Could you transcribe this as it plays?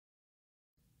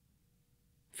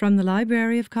From the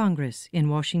Library of Congress in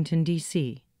Washington,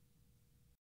 D.C.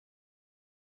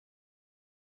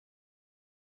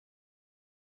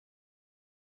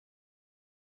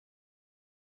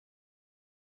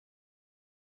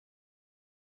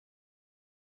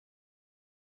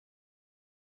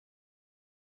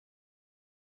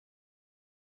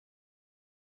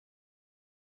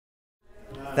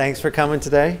 Thanks for coming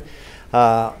today.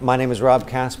 My name is Rob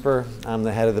Casper. I'm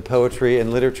the head of the Poetry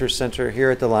and Literature Center here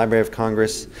at the Library of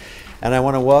Congress. And I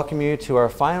want to welcome you to our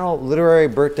final Literary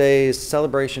Birthdays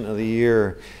celebration of the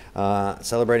year,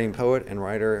 celebrating poet and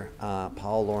writer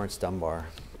Paul Laurence Dunbar.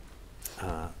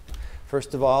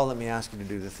 First of all, let me ask you to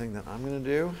do the thing that I'm going to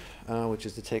do, which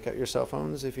is to take out your cell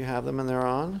phones if you have them and they're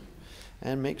on,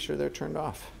 and make sure they're turned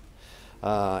off,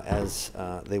 as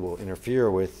they will interfere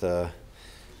with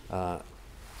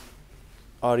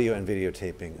audio and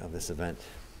videotaping of this event.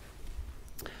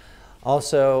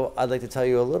 Also, I'd like to tell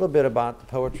you a little bit about the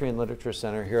Poetry and Literature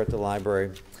Center here at the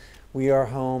library. We are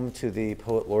home to the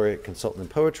Poet Laureate Consultant in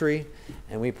Poetry,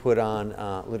 and we put on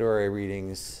literary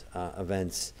readings,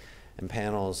 events, and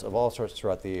panels of all sorts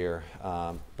throughout the year,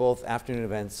 both afternoon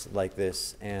events like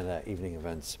this and evening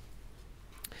events.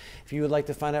 If you would like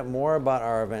to find out more about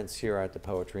our events here at the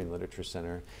Poetry and Literature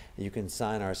Center, you can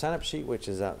sign our sign-up sheet, which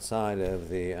is outside of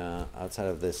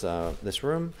this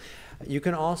room. You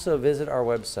can also visit our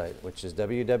website, which is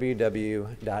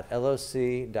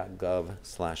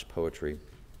www.loc.gov/poetry.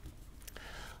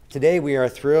 Today, we are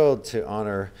thrilled to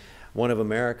honor one of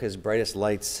America's brightest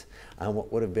lights on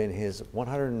what would have been his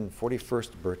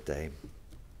 141st birthday.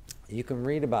 You can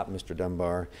read about Mr.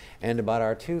 Dunbar and about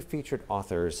our two featured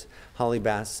authors, Holly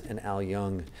Bass and Al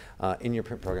Young, in your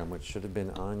print program, which should have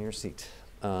been on your seat.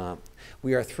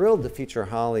 We are thrilled to feature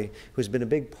Holly, who's been a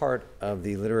big part of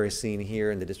the literary scene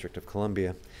here in the District of Columbia.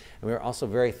 And we are also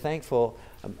very thankful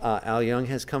Al Young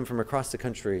has come from across the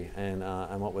country and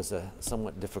on what was a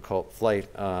somewhat difficult flight,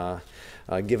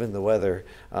 given the weather,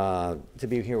 to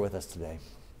be here with us today.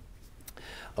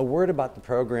 A word about the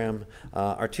program.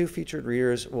 Our two featured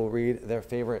readers will read their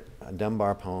favorite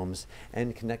Dunbar poems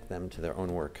and connect them to their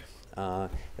own work.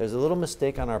 There's a little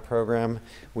mistake on our program.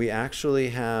 We actually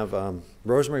have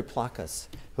Rosemary Placas,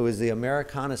 who is the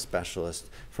Americana specialist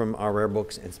from our Rare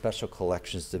Books and Special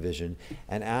Collections Division.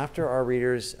 And after our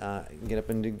readers get up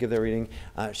and give their reading,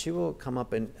 she will come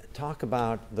up and talk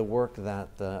about the work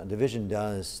that the division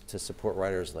does to support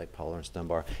writers like Paul Laurence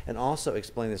Dunbar, and also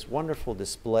explain this wonderful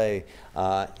display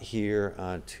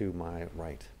here to my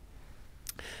right.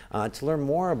 To learn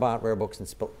more about Rare Books and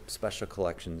Special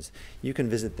Collections, you can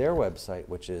visit their website,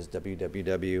 which is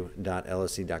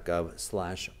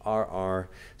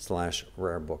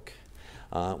www.loc.gov/rr/rarebook.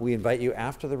 We invite you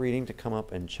after the reading to come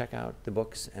up and check out the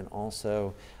books, and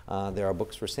also there are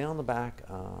books for sale in the back,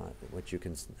 which you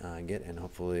can get and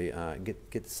hopefully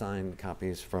get signed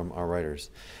copies from our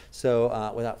writers.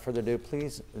 So without further ado,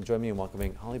 please join me in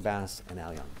welcoming Holly Bass and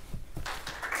Al Young.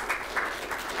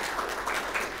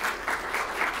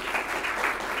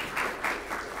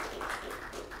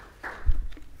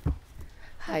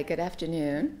 Hi, good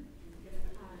afternoon.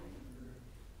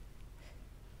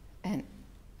 And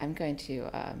I'm going to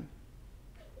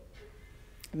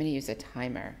use a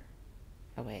timer.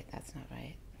 Oh wait, that's not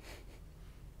right.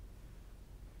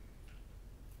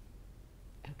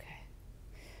 Okay.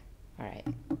 All right,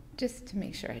 just to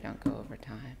make sure I don't go over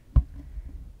time.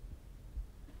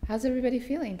 How's everybody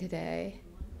feeling today?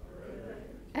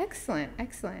 Excellent,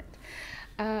 excellent.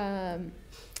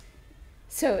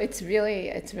 So it's really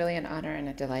an honor and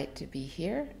a delight to be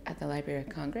here at the Library of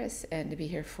Congress and to be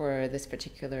here for this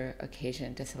particular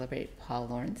occasion to celebrate Paul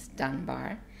Laurence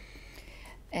Dunbar.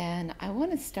 And I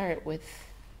want to start with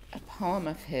a poem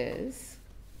of his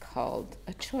called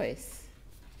A Choice.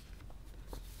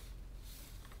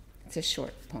 It's a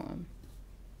short poem.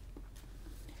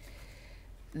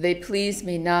 They please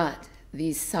me not,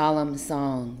 these solemn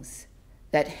songs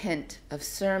that hint of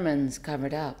sermons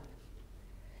covered up.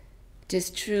 'Tis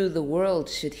true the world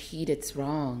should heed its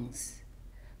wrongs,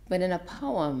 but in a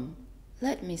poem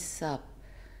let me sup,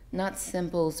 not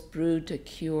simples brewed to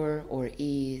cure or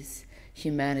ease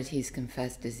humanity's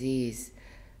confessed disease,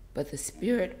 but the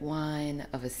spirit wine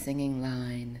of a singing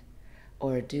line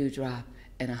or a dewdrop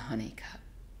in a honey cup.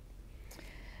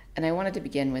 And I wanted to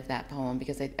begin with that poem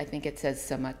because I think it says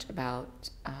so much about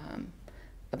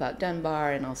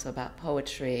Dunbar and also about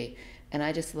poetry, and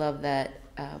I just love that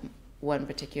one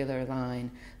particular line,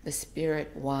 the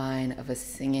spirit wine of a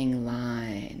singing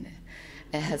line.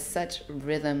 It has such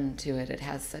rhythm to it. It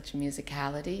has such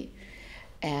musicality.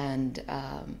 And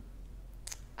I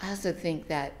also think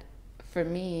that for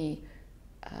me,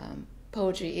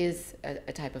 poetry is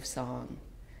a type of song.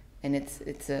 and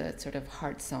it's a sort of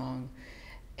heart song,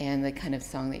 and the kind of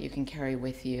song that you can carry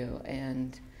with you.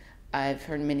 And I've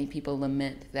heard many people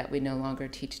lament that we no longer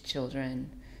teach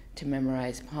children to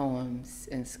memorize poems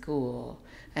in school.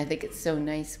 I think it's so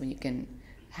nice when you can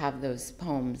have those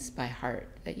poems by heart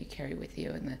that you carry with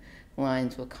you, and the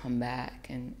lines will come back,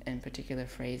 and particular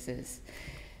phrases.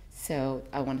 So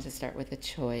I wanted to start with a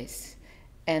choice.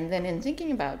 And then in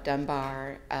thinking about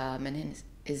Dunbar and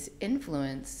his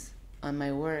influence on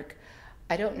my work,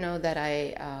 I don't know that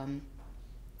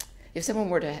if someone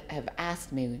were to have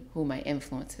asked me who my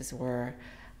influences were,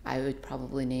 I would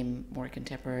probably name more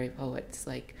contemporary poets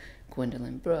like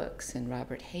Gwendolyn Brooks and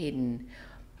Robert Hayden.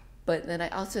 But then I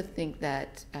also think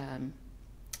that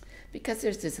because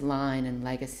there's this line and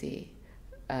legacy,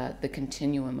 the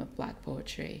continuum of Black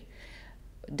poetry,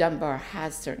 Dunbar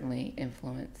has certainly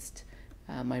influenced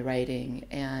my writing,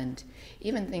 and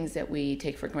even things that we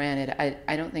take for granted.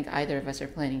 I don't think either of us are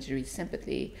planning to read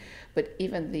Sympathy, but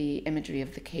even the imagery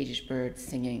of the caged bird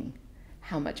singing,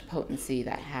 how much potency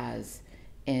that has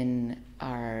in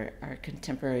our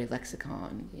contemporary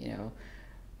lexicon,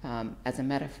 as a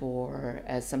metaphor,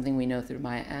 as something we know through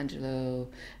Maya Angelou,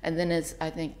 and then as, I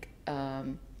think,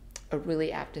 a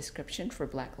really apt description for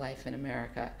Black life in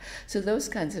America. So those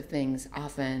kinds of things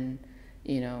often,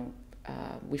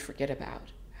 we forget about,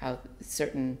 how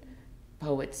certain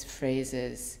poets'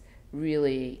 phrases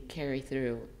really carry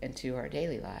through into our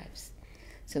daily lives.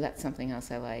 So that's something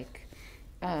else I like.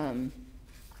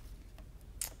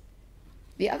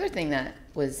 The other thing that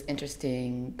was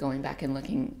interesting, going back and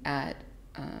looking at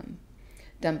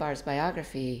Dunbar's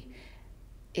biography,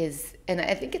 is, and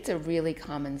I think it's a really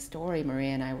common story. Maria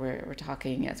and I were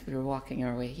talking as we were walking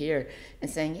our way here and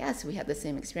saying, yes, we had the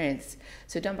same experience.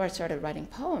 So Dunbar started writing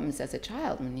poems as a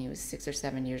child when he was 6 or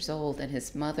 7 years old, and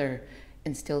his mother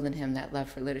instilled in him that love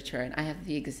for literature. And I have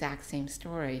the exact same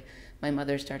story. My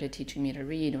mother started teaching me to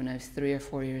read when I was 3 or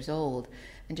 4 years old,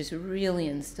 and just really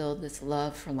instilled this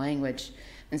love for language.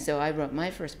 And so I wrote my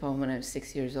first poem when I was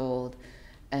 6 years old.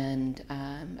 And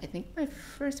I think my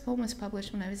first poem was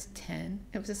published when I was 10.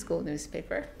 It was a school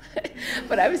newspaper,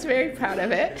 but I was very proud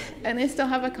of it, and I still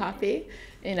have a copy,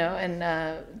 and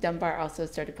Dunbar also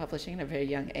started publishing at a very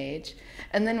young age.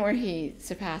 And then where he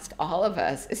surpassed all of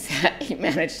us is that he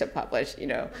managed to publish,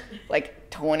 like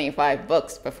 25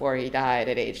 books before he died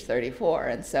at age 34.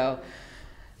 And so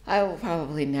I will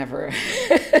probably never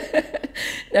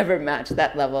never match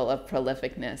that level of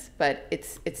prolificness, but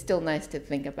it's still nice to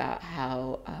think about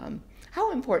how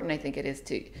important I think it is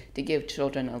to give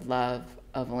children a love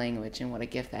of language, and what a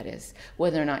gift that is.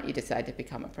 Whether or not you decide to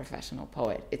become a professional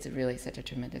poet, it's really such a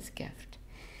tremendous gift.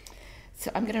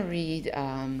 So I'm going to read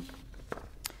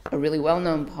a really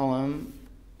well-known poem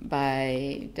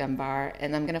by Dunbar,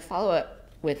 and I'm going to follow it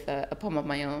with a poem of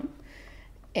my own.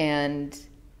 And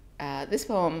this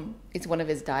poem is one of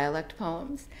his dialect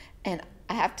poems, and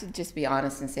I have to just be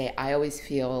honest and say I always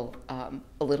feel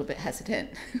a little bit hesitant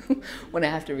when I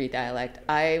have to read dialect.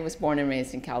 I was born and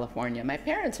raised in California. My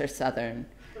parents are Southern,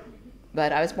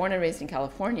 but I was born and raised in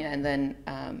California, and then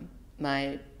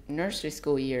my nursery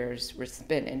school years were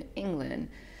spent in England.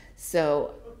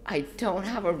 So I don't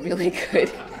have a really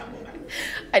good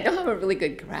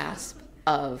grasp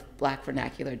of Black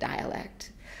vernacular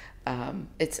dialect.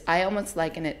 I almost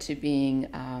liken it to being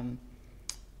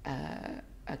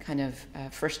a kind of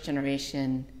first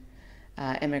generation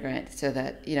immigrant, so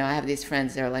that, I have these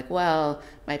friends that are like, well,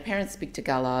 my parents speak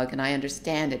Tagalog and I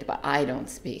understand it, but I don't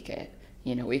speak it.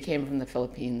 We came from the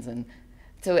Philippines, and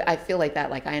so I feel like that,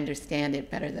 like I understand it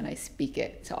better than I speak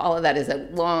it. So all of that is a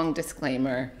long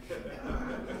disclaimer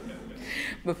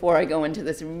before I go into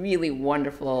this really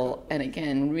wonderful, and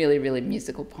again, really, really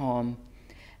musical poem,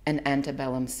 An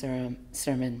Antebellum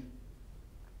Sermon.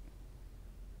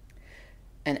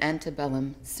 An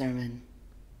Antebellum Sermon.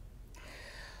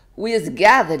 We is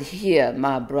gathered here,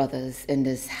 my brothers, in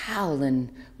this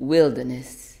howling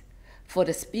wilderness, for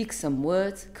to speak some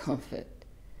words of comfort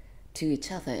to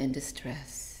each other in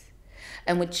distress.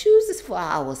 And we chooses for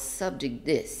our subject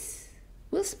this.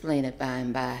 We'll explain it by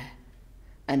and by.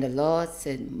 And the Lord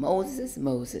said, Moses,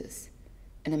 Moses.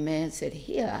 And the man said,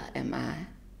 Here am I.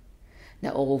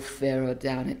 Now old Pharaoh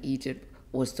down in Egypt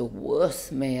was the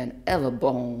worst man ever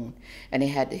born, and he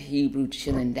had the Hebrew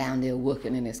children down there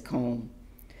working in his comb,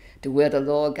 to where the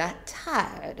Lord got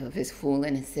tired of his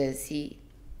fooling, and says he,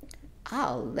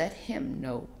 I'll let him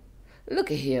know. Look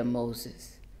at here,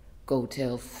 Moses. Go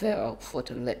tell Pharaoh for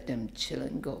to let them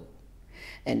children go.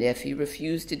 And if he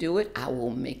refuse to do it, I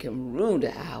will make him rule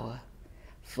the hour,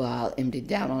 for I'll empty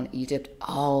down on Egypt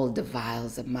all the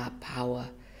vials of my power.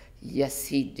 Yes,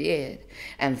 he did.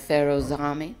 And Pharaoh's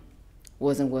army,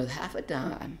 wasn't worth half a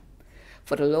dime.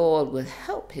 For the Lord will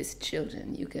help his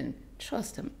children. You can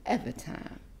trust him every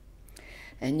time.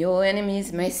 And your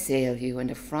enemies may assail you in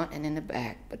the front and in the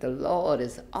back, but the Lord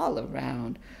is all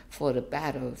around for the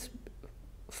battle's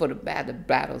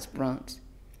brunt.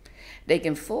 They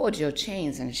can forge your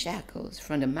chains and shackles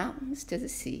from the mountains to the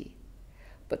sea,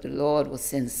 but the Lord will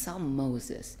send some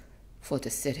Moses for to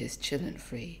set his children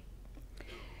free.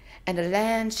 And the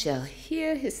land shall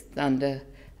hear his thunder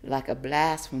like a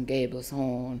blast from Gabriel's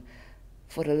horn,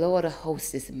 for the Lord of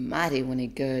hosts is mighty when he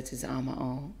girds his armor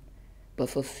on. But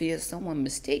for fear someone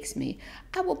mistakes me,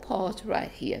 I will pause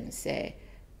right here and say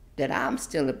that I'm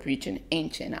still a preaching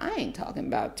ancient. I ain't talking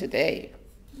about today.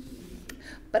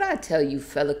 But I tell you,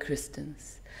 fellow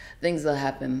Christians, things will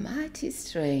happen mighty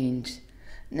strange.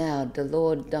 Now the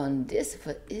Lord done this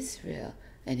for Israel,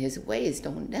 and his ways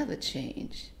don't never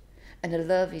change. And the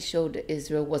love he showed to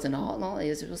Israel wasn't all on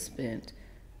Israel spent.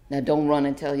 Now don't run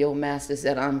and tell your masters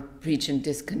that I'm preaching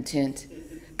discontent,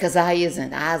 because I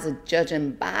isn't. I's a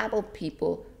judging Bible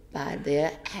people by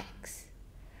their acts.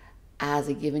 I's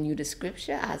a giving you the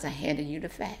scripture, I's a handing you the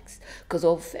facts, because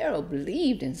old Pharaoh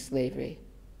believed in slavery.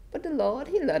 But the Lord,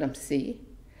 he let him see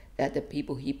that the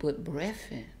people he put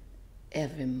breath in,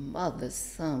 every mother's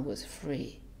son was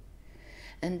free.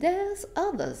 And there's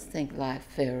others think like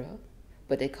Pharaoh,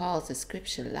 but they call the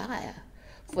scripture liar.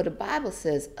 For the Bible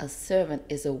says a servant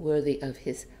is a worthy of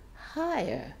his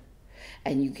hire.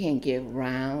 And you can't get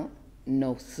round,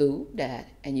 no through that,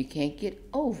 and you can't get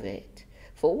over it.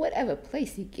 For whatever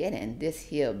place you get in, this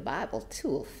here Bible too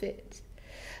will fit.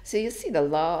 So you see, the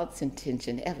Lord's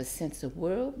intention ever since the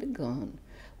world begun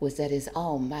was that his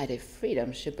almighty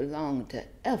freedom should belong to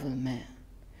every man.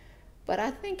 But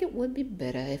I think it would be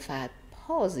better if I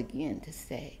pause again to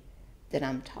say that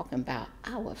I'm talking about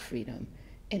our freedom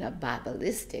in a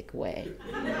Biblistic way.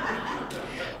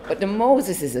 But the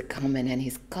Moses is a-coming, and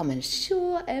he's coming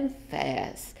sure and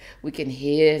fast. We can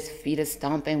hear his feet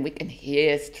a-stomping, we can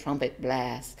hear his trumpet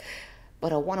blast.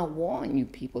 But I want to warn you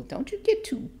people, don't you get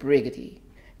too briggity.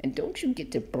 And don't you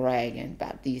get to bragging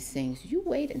about these things. You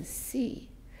wait and see.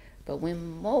 But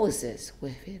when Moses,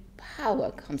 with his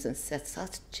power, comes and sets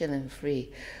us children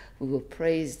free, we will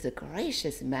praise the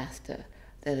gracious Master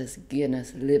that has given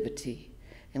us liberty,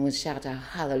 and will shout our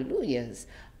hallelujahs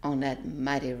on that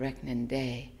mighty reckoning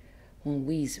day when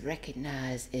we's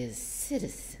recognized as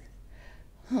citizens.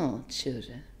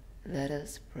 Children, let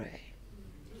us pray.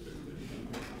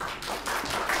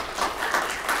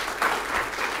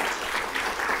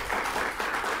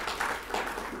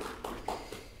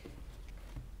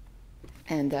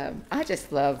 And I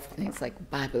just love things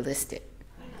like Biblistic,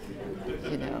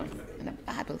 in a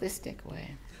Biblistic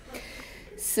way.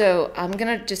 So I'm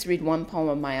going to just read one poem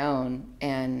of my own,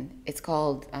 and it's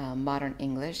called Modern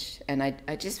English. And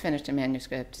I just finished a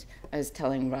manuscript. I was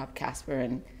telling Rob Casper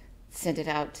and sent it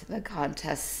out to the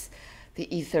contests,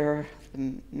 the ether,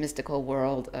 the mystical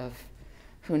world of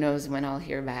who knows when I'll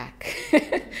hear back.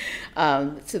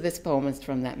 So this poem is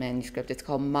from that manuscript. It's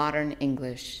called Modern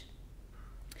English.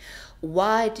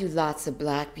 Why do lots of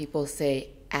black people say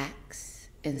ax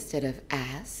instead of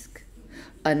ask?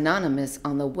 Anonymous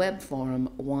on the web forum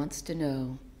wants to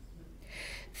know.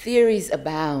 Theories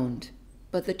abound,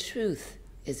 but the truth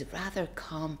is rather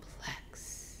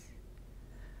complex.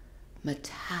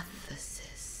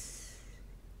 Metathesis.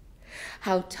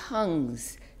 How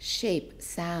tongues shape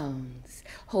sounds,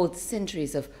 hold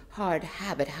centuries of hard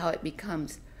habit, how it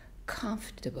becomes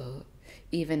comfortable,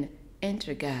 even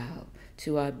integral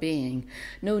to our being.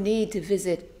 No need to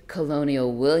visit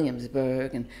colonial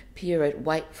Williamsburg and peer at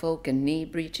white folk in knee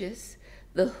breeches.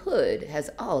 The hood has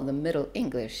all the Middle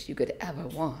English you could ever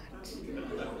want.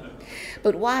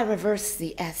 But why reverse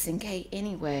the S and K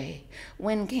anyway?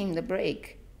 When came the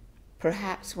break?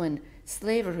 Perhaps when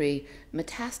slavery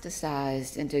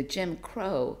metastasized into Jim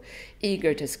Crow,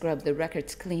 eager to scrub the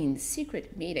records clean,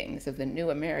 secret meetings of the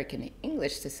New American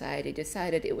English Society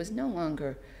decided it was no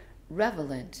longer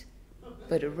relevant,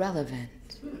 but irrelevant.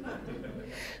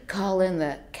 Call in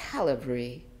the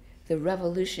Calibri. The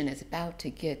revolution is about to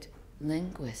get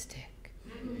linguistic.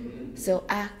 So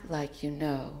act like you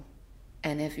know.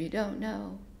 And if you don't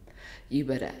know, you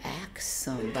better ask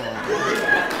somebody.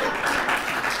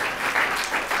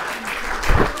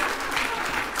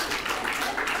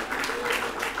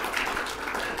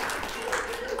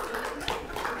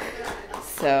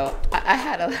 So I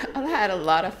had a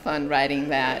lot of fun writing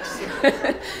that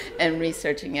and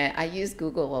researching it. I use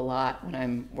Google a lot when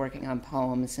I'm working on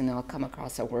poems, and I'll come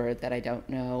across a word that I don't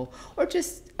know, or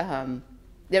just there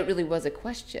really was a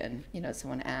question,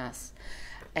 someone asked.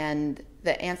 And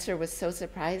the answer was so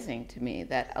surprising to me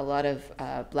that a lot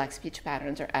of Black speech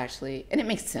patterns are actually, and it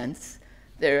makes sense,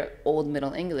 they're Old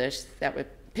Middle English that were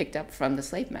picked up from the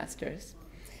slave masters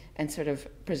and sort of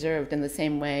preserved in the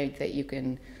same way that you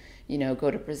can,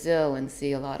 go to Brazil and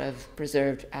see a lot of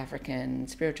preserved African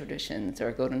spiritual traditions,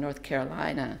 or go to North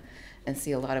Carolina and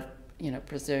see a lot of,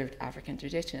 preserved African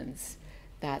traditions.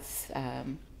 That's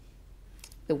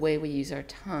the way we use our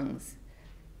tongues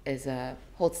is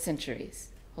holds centuries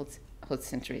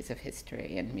of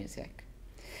history and music.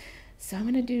 So I'm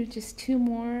going to do just 2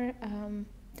 more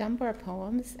Dunbar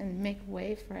poems and make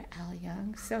way for Al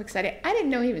Young. So excited. I didn't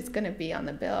know he was going to be on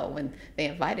the bill when they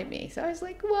invited me. So I was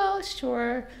like, well,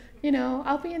 sure,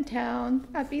 I'll be in town.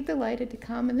 I'd be delighted to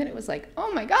come. And then it was like,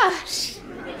 oh my gosh.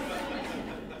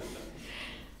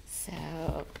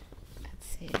 So let's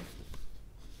see.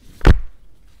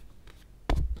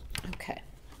 Okay.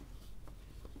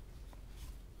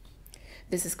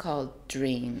 This is called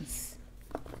Dreams.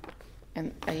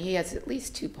 And he has at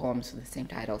least 2 poems with the same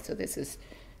title, so this is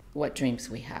What Dreams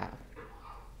We Have.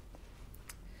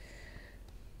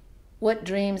 What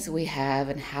dreams we have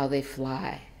and how they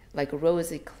fly, like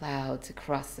rosy clouds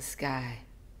across the sky,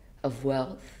 of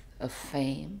wealth, of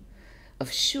fame,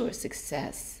 of sure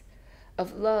success,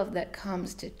 of love that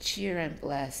comes to cheer and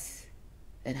bless,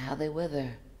 and how they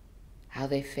wither, how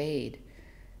they fade,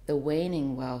 the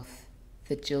waning wealth,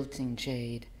 the jilting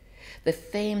jade, the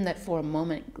fame that for a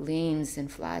moment gleams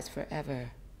and flies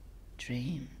forever.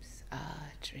 Dreams,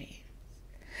 dreams.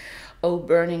 Oh,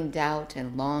 burning doubt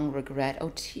and long regret,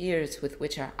 oh, tears with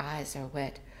which our eyes are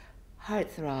wet,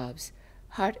 heart throbs,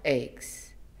 heart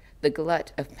aches, the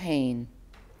glut of pain,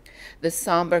 the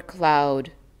somber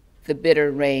cloud, the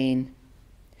bitter rain.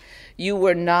 You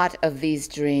were not of these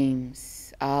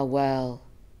dreams, ah well,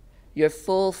 your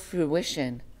full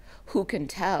fruition, who can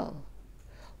tell?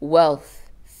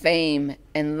 Wealth, fame,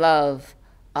 and love,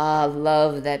 ah,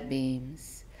 love that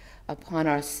beams upon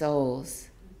our souls,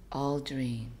 all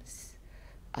dreams,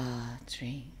 ah,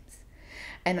 dreams.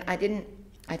 And I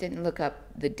didn't look up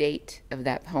the date of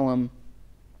that poem,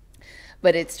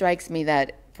 but it strikes me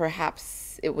that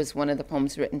perhaps it was one of the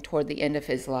poems written toward the end of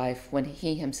his life when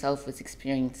he himself was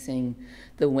experiencing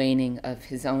the waning of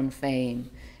his own fame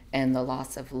and the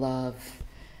loss of love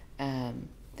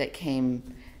that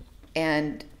came.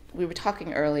 And we were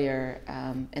talking earlier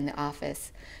in the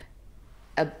office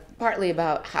partly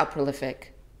about how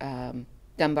prolific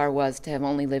Dunbar was to have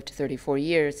only lived 34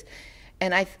 years.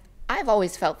 And I've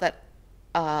always felt that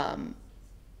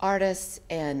artists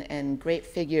and great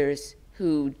figures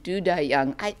who do die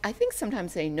young, I think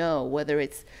sometimes they know, whether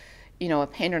it's a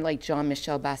painter like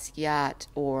Jean-Michel Basquiat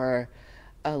or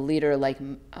a leader like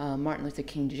Martin Luther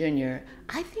King Jr.,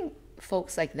 I think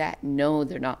folks like that know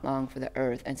they're not long for the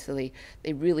earth, and so they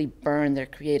really burn their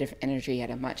creative energy at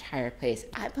a much higher pace.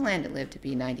 I plan to live to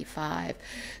be 95,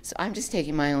 so I'm just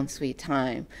taking my own sweet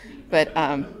time. But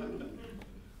I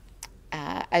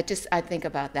think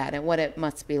about that and what it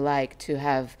must be like to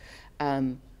have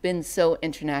been so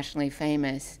internationally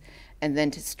famous and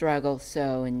then to struggle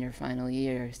so in your final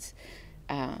years.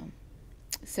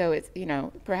 So it's,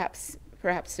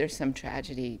 perhaps there's some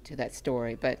tragedy to that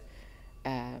story, but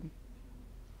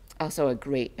also a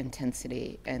great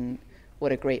intensity, and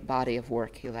what a great body of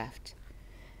work he left.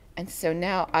 And so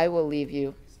now I will leave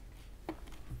you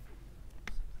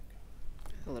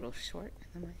a little short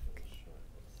in the mic.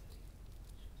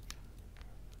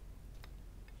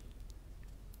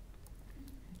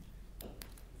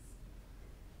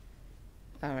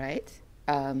 All right.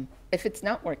 If it's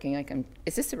not working,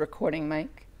 is this a recording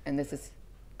mic? And this is,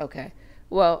 okay.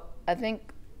 Well, I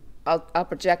think I'll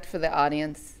project for the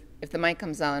audience. If the mic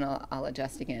comes on, I'll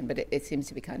adjust again, but it seems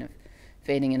to be kind of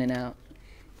fading in and out.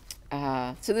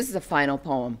 So this is a final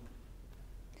poem.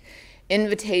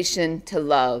 Invitation to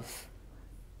Love.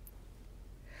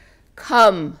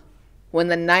 Come when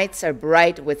the nights are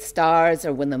bright with stars,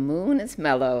 or when the moon is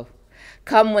mellow.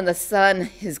 Come when the sun,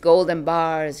 his golden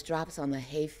bars, drops on the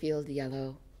hayfield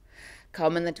yellow.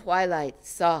 Come in the twilight,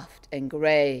 soft and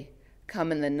gray.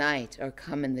 Come in the night, or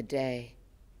come in the day.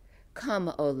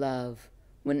 Come, O love,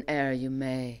 whene'er you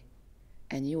may,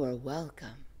 and you are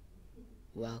welcome,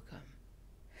 welcome.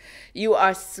 You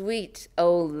are sweet,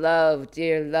 O love,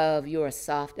 dear love, you are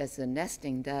soft as the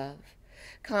nesting dove.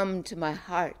 Come to my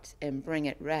heart and bring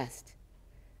it rest,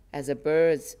 as a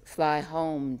bird's fly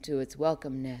home to its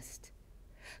welcome nest.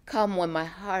 Come when my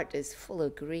heart is full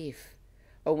of grief,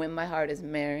 or when my heart is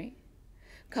merry.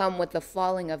 Come with the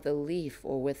falling of the leaf,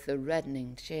 or with the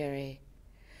reddening cherry.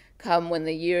 Come when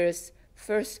the year's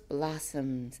first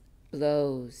blossoms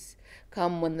blows.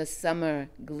 Come when the summer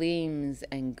gleams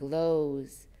and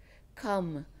glows.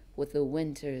 Come with the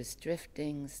winter's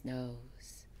drifting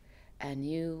snows. And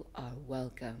you are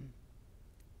welcome.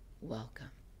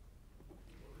 Welcome.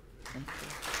 Thank you.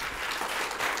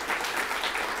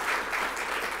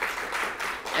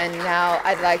 And now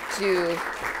I'd like to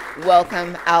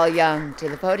welcome Al Young to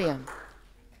the podium.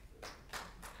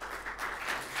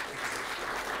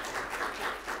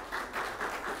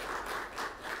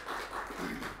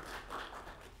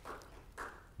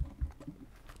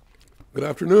 Good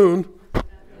afternoon.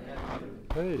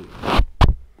 Hey,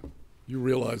 you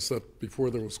realize that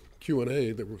before there was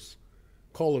Q&A, there was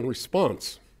call and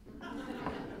response.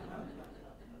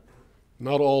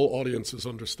 Not all audiences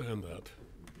understand that.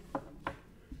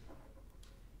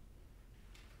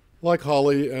 Like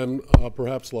Holly and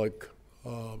perhaps like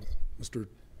Mr.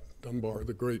 Dunbar,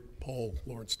 the great Paul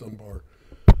Laurence Dunbar,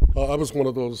 I was one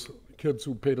of those kids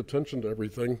who paid attention to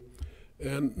everything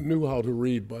and knew how to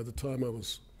read by the time I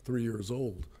was 3 years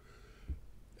old.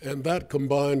 And that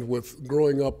combined with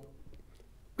growing up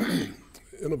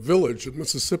in a village in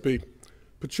Mississippi,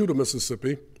 Pachuta,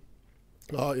 Mississippi,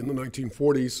 in the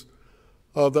 1940s,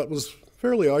 that was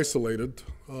fairly isolated.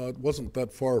 It wasn't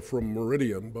that far from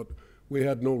Meridian, but we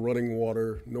had no running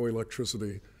water, no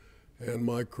electricity. And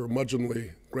my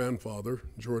curmudgeonly grandfather,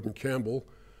 Jordan Campbell,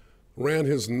 ran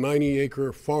his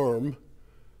 90-acre farm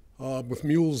with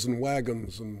mules and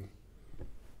wagons and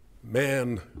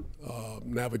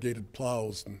navigated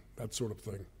plows and that sort of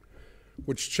thing,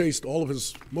 which chased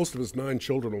most of his 9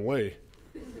 children away.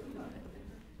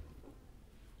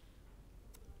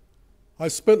 I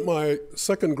spent my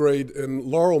second grade in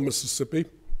Laurel, Mississippi,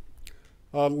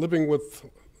 living with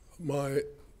my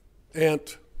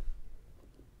aunt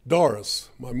Doris,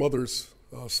 my mother's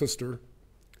sister,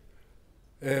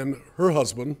 and her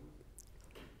husband,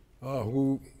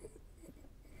 who,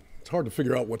 it's hard to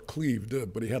figure out what Cleve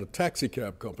did, but he had a taxi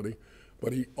cab company,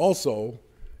 but he also,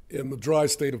 in the dry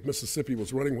state of Mississippi,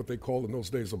 was running what they called in those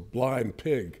days a blind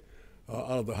pig out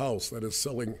of the house, that is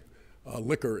selling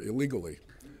liquor illegally.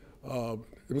 It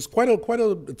was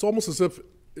it's almost as if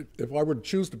I were to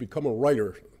choose to become a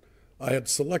writer, I had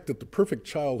selected the perfect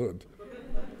childhood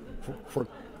for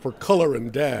color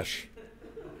and dash.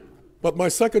 But my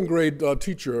second grade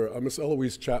teacher, Miss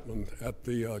Eloise Chapman at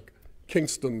the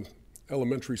Kingston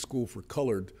Elementary School for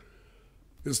Colored,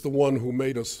 is the one who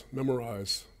made us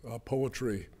memorize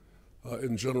poetry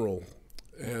in general,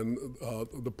 and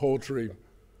the poetry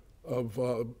of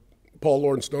Paul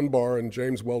Laurence Dunbar and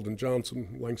James Weldon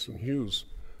Johnson, Langston Hughes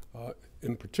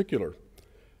in particular.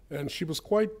 And she was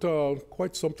quite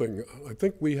something. I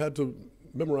think we had to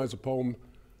memorize a poem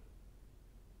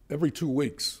every 2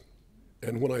 weeks.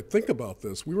 And when I think about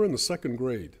this, we were in the second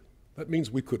grade. That means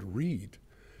we could read.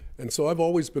 And so I've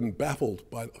always been baffled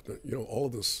by all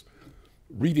of this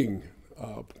reading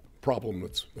problem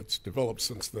that's developed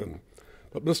since then.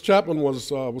 But Miss Chapman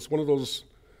was one of those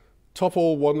tough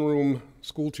old one-room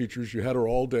school teachers. You had her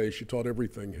all day. She taught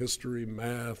everything: history,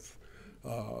 math,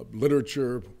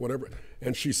 literature, whatever.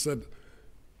 And she said,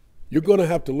 "You're going to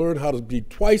have to learn how to be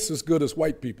twice as good as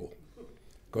white people,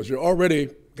 because you already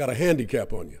got a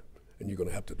handicap on you. And you're going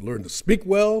to have to learn to speak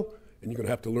well, and you're going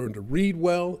to have to learn to read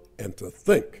well and to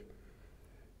think."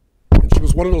 And she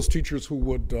was one of those teachers who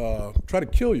would try to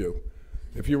kill you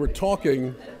if you were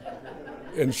talking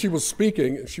and she was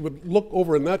speaking, and she would look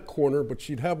over in that corner, but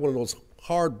she'd have one of those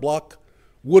hard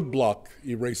wood block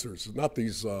erasers, not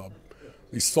these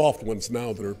soft ones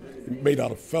now that are made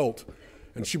out of felt.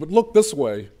 And she would look this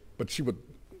way, but she would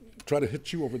try to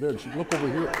hit you over there, and she'd look over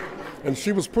here. And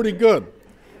she was pretty good.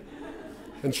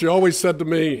 And she always said to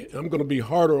me, "I'm going to be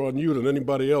harder on you than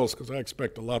anybody else because I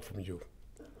expect a lot from you."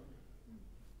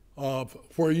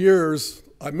 For years,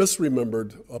 I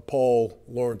misremembered a Paul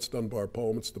Laurence Dunbar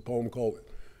poem. It's the poem called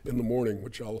 "In the Morning,"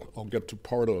 which I'll get to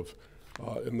part of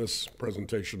in this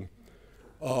presentation.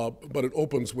 But it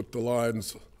opens with the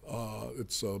lines,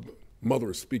 it's a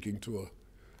mother speaking to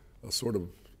a sort of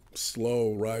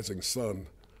slow rising sun,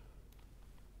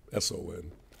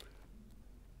 S-O-N.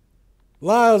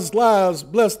 "Lies, lies,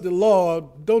 bless the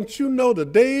Lord, don't you know the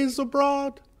day's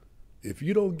abroad? If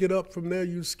you don't get up from there,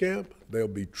 you scamp, there'll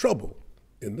be trouble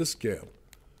in this camp.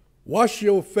 Wash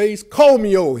your face, comb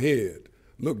your head,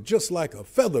 look just like a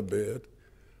feather bed.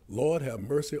 Lord, have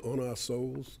mercy on our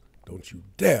souls, don't you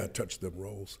dare touch them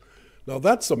rolls." Now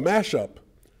that's a mashup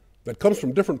that comes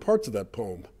from different parts of that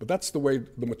poem, but that's the way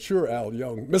the mature Al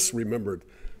Young misremembered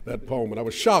that poem. And I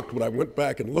was shocked when I went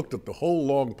back and looked at the whole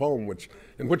long poem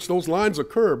in which those lines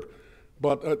occur.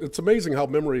 But it's amazing how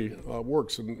memory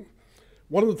works. And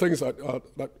one of the things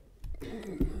that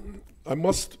I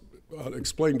must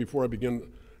explain before I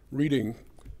begin reading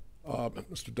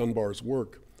Mr. Dunbar's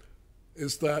work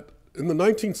is that in the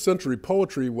 19th century,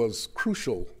 poetry was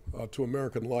crucial to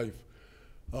American life.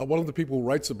 One of the people who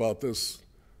writes about this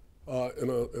in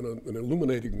an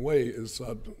illuminating way is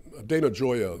Dana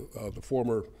Gioia, the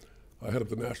former head of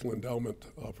the National Endowment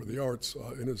for the Arts,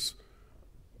 in his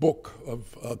book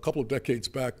of a couple of decades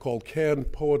back called Can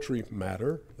Poetry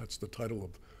Matter? That's the title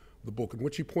of the book, in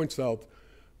which he points out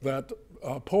that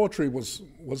poetry was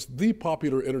the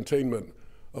popular entertainment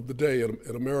of the day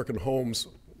in American homes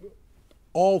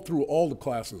all through all the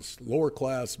classes, lower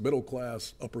class, middle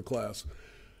class, upper class.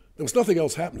 There was nothing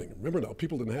else happening. Remember now,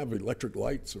 people didn't have electric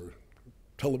lights or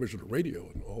television or radio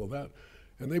and all of that.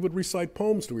 And they would recite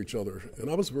poems to each other.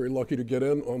 And I was very lucky to get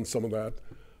in on some of that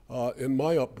in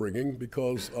my upbringing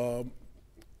because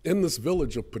in this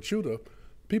village of Pachuta,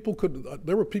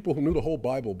 there were people who knew the whole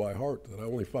Bible by heart that I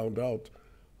only found out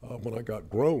when I got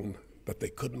grown that they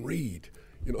couldn't read.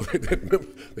 You know,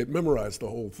 they'd memorized the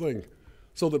whole thing.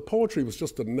 So that poetry was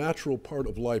just a natural part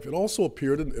of life. It also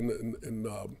appeared in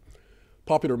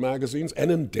popular magazines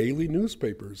and in daily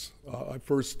newspapers. I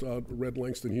first read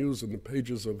Langston Hughes in the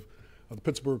pages of the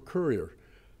Pittsburgh Courier.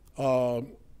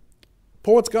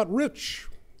 Poets got rich.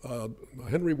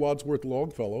 Henry Wadsworth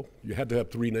Longfellow, you had to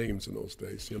have three names in those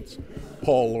days, hence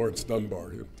Paul Laurence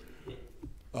Dunbar.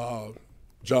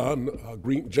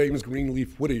 James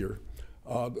Greenleaf Whittier.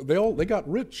 They got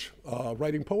rich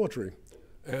writing poetry.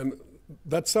 And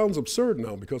that sounds absurd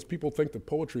now because people think that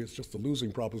poetry is just a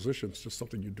losing proposition. It's just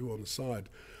something you do on the side.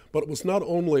 But it was not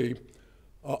only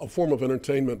a form of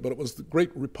entertainment, but it was the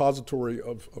great repository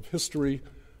of history,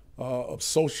 of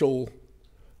social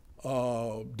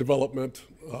development.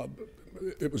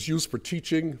 It was used for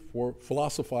teaching, for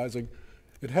philosophizing.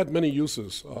 It had many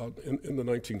uses in the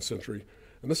 19th century.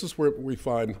 And this is where we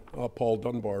find Paul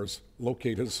Dunbar's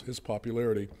locate his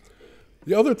popularity.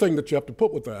 The other thing that you have to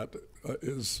put with that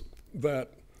is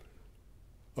that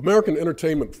American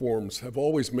entertainment forms have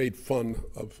always made fun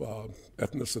of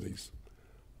ethnicities.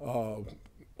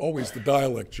 Always the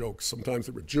dialect jokes. Sometimes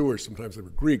they were Jewish, sometimes they were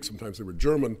Greek, sometimes they were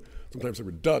German, sometimes they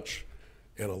were Dutch,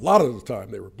 and a lot of the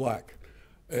time they were black.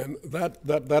 And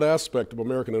that aspect of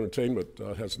American entertainment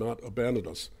has not abandoned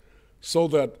us. So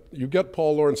that you get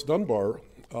Paul Laurence Dunbar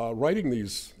writing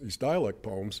these dialect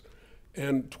poems,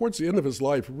 and towards the end of his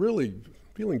life, really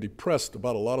feeling depressed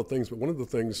about a lot of things, but one of the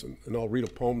things, and I'll read a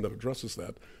poem that addresses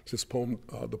that, it's his poem,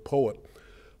 The Poet,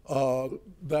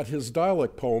 that his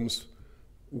dialect poems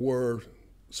were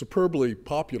superbly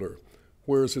popular,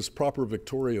 whereas his proper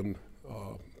Victorian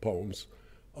poems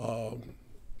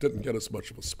didn't get as much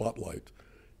of a spotlight.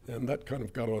 And that kind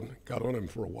of got on him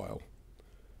for a while.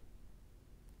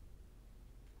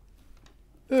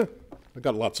 I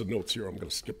got lots of notes here, I'm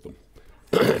gonna skip them.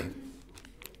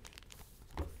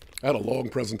 I had a long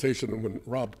presentation, and when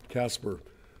Rob Casper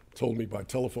told me by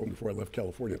telephone before I left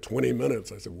California, 20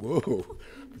 minutes, I said, whoa,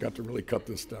 I got to really cut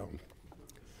this down.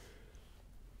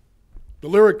 The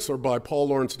lyrics are by Paul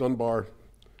Laurence Dunbar.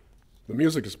 The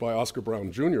music is by Oscar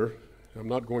Brown Jr. I'm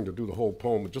not going to do the whole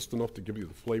poem, but just enough to give you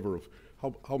the flavor of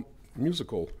how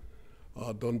musical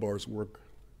Dunbar's work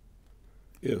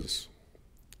is.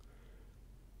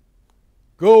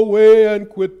 Go away and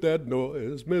quit that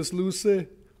noise, Miss Lucy.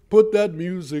 Put that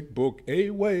music book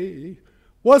away.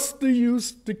 What's the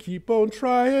use to keep on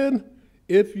trying?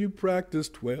 If you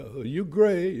practiced well, you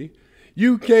gray.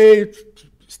 You can't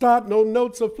start no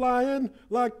notes of flying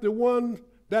like the one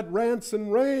that rants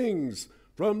and rings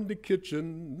from the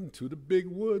kitchen to the big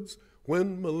woods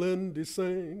when Melindy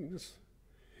sings.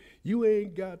 You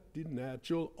ain't got the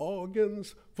natural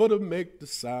organs for to make the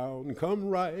sound come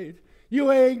right. You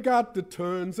ain't got the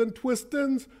turns and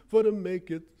twistings for to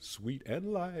make it sweet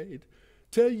and light.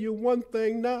 Tell you one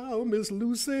thing now, Miss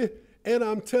Lucy, and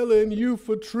I'm telling you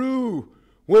for true,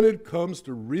 when it comes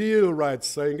to real right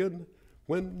singing,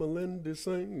 when Melindy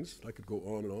sings, I could go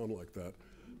on and on like that.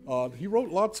 He wrote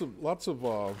lots of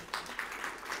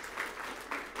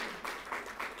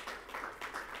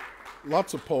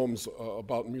poems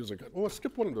about music. Oh, I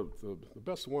skipped one of the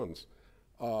best ones.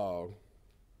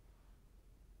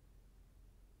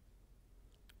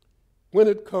 When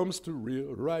it comes to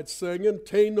real right singing,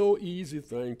 'tain't no easy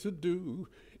thing to do.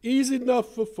 Easy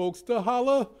enough for folks to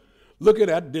holler, looking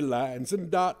at the lines and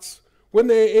dots. When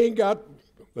they ain't got,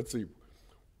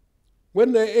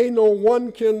 when there ain't no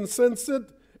one can sense it,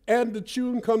 and the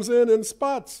tune comes in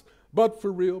spots. But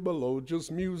for real melodious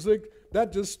music,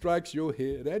 that just strikes your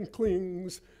head and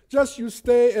clings. Just you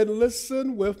stay and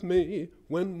listen with me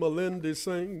when Melindy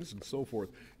sings, and so forth.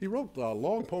 He wrote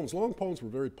long poems. Long poems were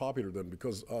very popular then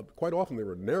because quite often they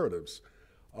were narratives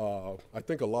I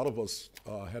think a lot of us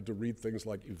had to read things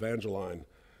like Evangeline,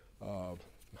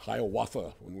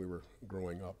 Hiawatha when we were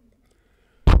growing up.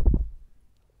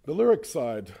 The lyric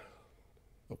side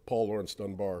of Paul Laurence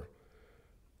Dunbar.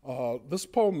 This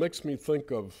poem makes me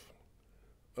think of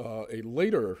a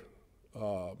later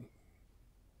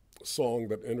song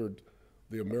that entered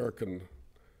the American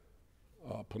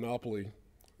panoply.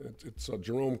 It's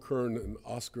Jerome Kern and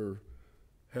Oscar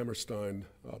Hammerstein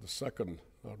II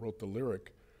wrote the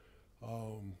lyric.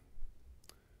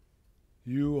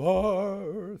 You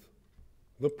are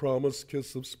the promised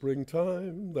kiss of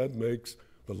springtime that makes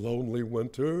the lonely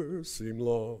winter seem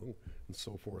long, and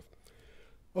so forth.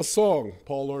 A song,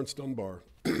 Paul Laurence Dunbar.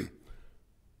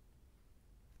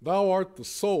 Thou art the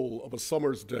soul of a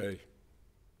summer's day.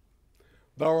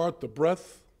 Thou art the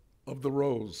breath of the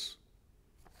rose.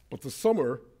 But the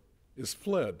summer is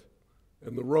fled,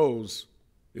 and the rose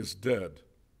is dead.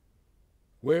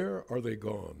 Where are they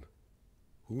gone?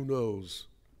 Who knows?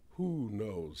 Who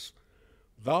knows?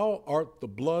 Thou art the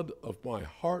blood of my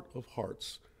heart of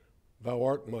hearts. Thou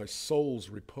art my soul's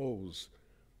repose.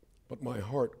 But my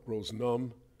heart grows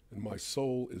numb, and my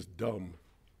soul is dumb.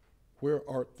 Where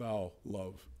art thou,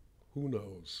 love? Who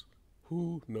knows?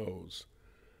 Who knows?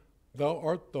 Thou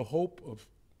art the hope of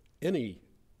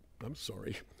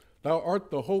Thou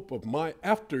art the hope of my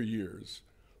after years,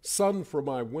 sun for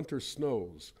my winter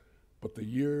snows. But the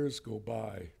years go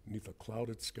by 'neath a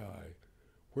clouded sky.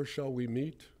 Where shall we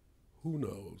meet? Who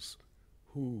knows?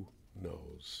 Who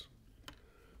knows?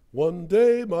 One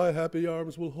day my happy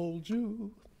arms will hold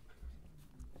you,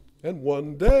 and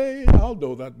one day I'll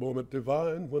know that moment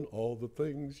divine when all the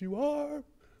things you are,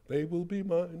 they will be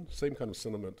mine. Same kind of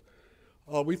sentiment.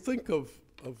 We think of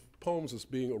poems as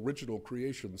being original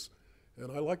creations,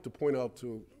 and I like to point out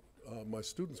to my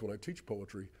students when I teach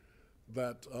poetry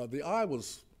that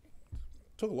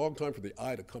took a long time for the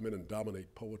I to come in and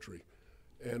dominate poetry.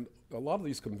 And a lot of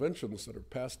these conventions that are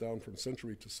passed down from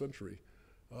century to century,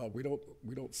 we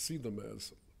don't see them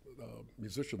as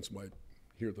musicians might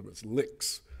hear them as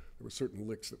licks. There were certain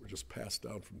licks that were just passed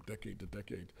down from decade to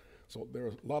decade. So there are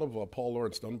a lot of Paul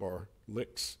Laurence Dunbar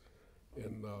licks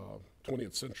in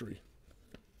 20th century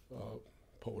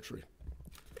poetry.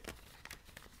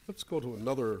 Let's go to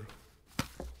another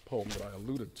poem that I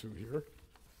alluded to here.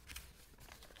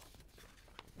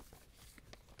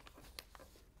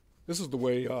 This is the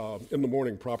way In the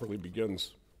Morning properly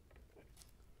begins.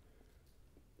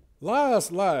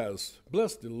 Lies, lies,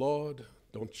 bless the Lord.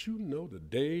 Don't you know the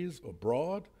day's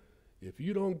abroad? If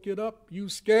you don't get up, you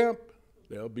scamp,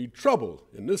 there'll be trouble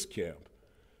in this camp.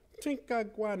 Think I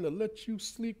gwine to let you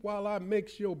sleep while I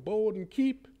makes your board and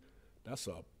keep? That's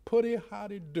a putty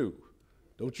howdy do.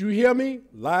 Don't you hear me,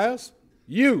 lies?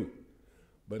 You.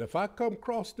 But if I come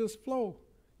across this floor,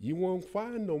 you won't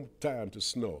find no time to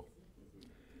snow.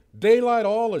 Daylight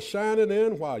all a shining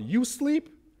in while you sleep?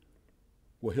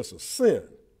 Well, it's a sin.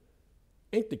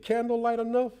 Ain't the candle light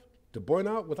enough to burn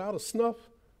out without a snuff?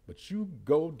 But you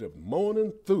go the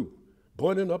morning through,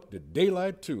 burning up the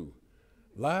daylight too.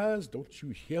 Lies, don't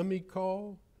you hear me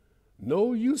call?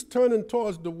 No use turning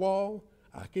towards the wall.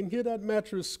 I can hear that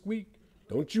mattress squeak.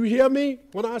 Don't you hear me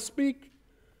when I speak?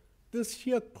 This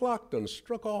here clock done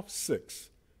struck off 6.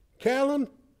 Carolyn,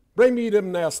 bring me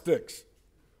them there sticks.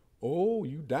 Oh,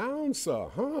 you down, sir,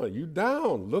 huh? You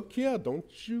down. Look here, don't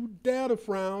you dare to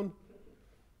frown.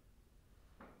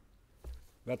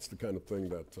 That's the kind of thing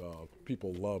that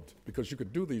people loved, because you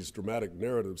could do these dramatic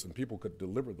narratives and people could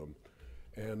deliver them.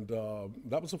 And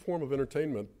that was a form of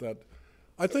entertainment that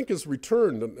I think is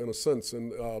returned in a sense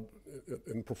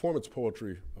in performance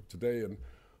poetry of today and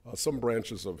some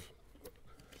branches of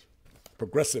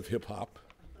progressive hip hop.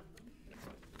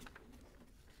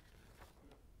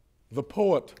 The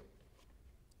poet,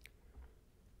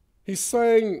 he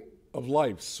sang of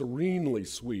life serenely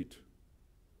sweet,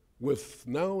 with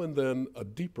now and then a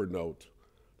deeper note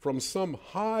from some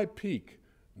high peak,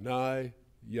 nigh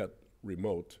yet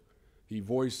remote. He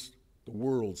voiced the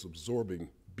world's absorbing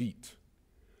beat.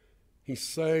 He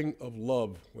sang of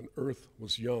love when earth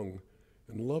was young,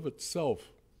 and love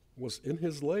itself was in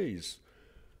his lays.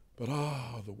 But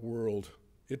the world,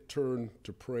 it turned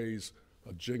to praise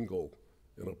a jingle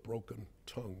in a broken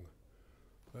tongue.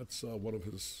 That's one of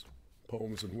his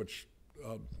poems in which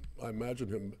I imagine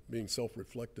him being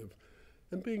self-reflective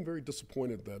and being very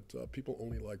disappointed that people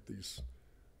only like these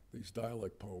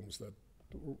dialect poems that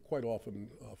were quite often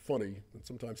funny and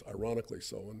sometimes ironically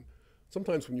so. And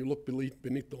sometimes when you look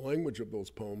beneath the language of those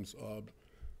poems,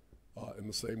 in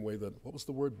the same way that, what was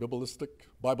the word, Bibelistic,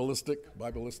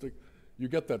 you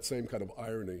get that same kind of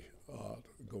irony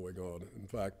going on. In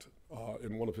fact,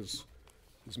 in one of his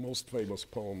his most famous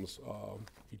poems,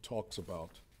 he talks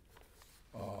about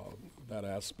that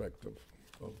aspect of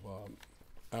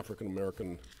African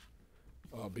American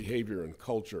behavior and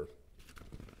culture.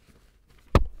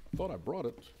 I thought I brought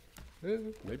it.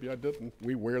 Maybe I didn't.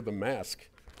 We Wear the Mask.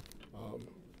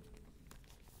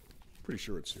 Pretty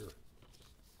sure it's here.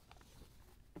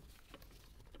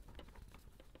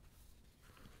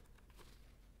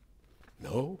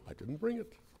 No, I didn't bring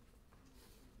it.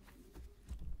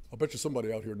 I'll bet you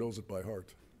somebody out here knows it by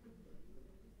heart.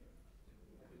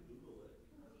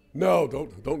 No,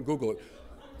 don't Google it.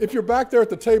 If you're back there at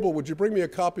the table, would you bring me a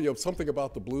copy of Something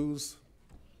About the Blues?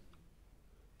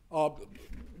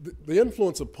 The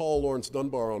influence of Paul Laurence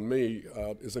Dunbar on me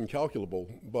is incalculable,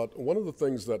 but one of the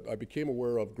things that I became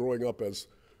aware of growing up as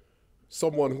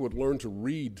someone who had learned to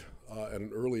read at an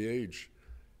early age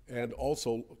and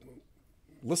also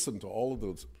listen to all of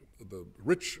the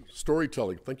rich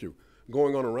storytelling, thank you,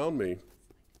 going on around me.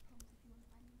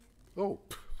 Oh,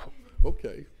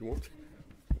 okay. You want?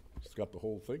 It's got the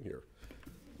whole thing here.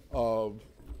 Why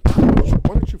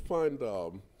don't you find?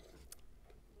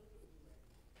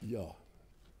 Yeah.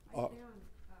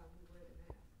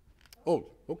 Oh,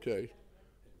 okay.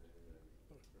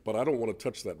 But I don't want to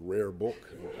touch that rare book.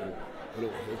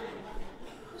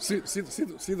 See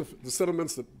the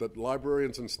sentiments that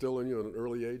librarians instill in you at an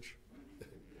early age?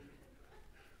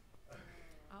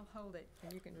 I'll hold it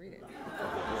and you can read it.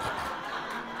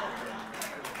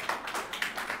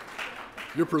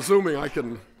 You're presuming I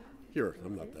can. Here,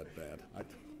 I'm not that bad.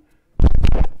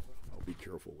 I'll be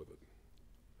careful with it.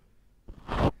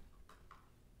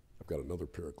 I've got another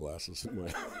pair of glasses in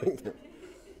my.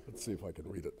 Let's see if I can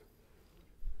read it.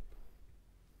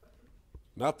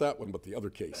 Not that one, but the other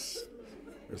case.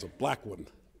 There's a black one.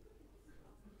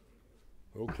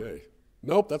 Okay.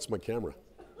 Nope, that's my camera.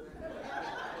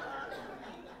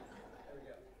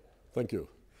 Thank you.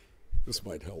 This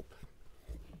might help.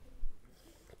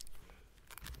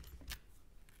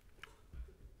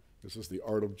 This is the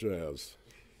art of jazz,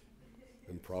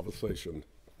 improvisation.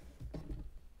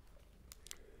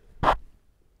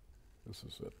 This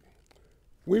is it.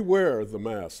 We wear the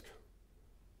mask.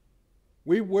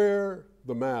 We wear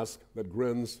the mask that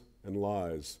grins and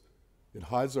lies. It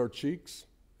hides our cheeks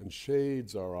and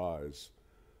shades our eyes.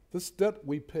 This debt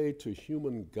we pay to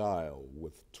human guile,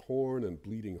 with torn and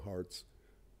bleeding hearts,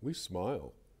 we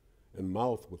smile and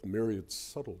mouth with myriad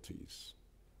subtleties.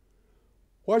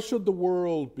 Why should the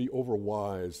world be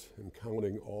overwise in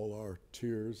counting all our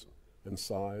tears and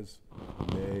sighs?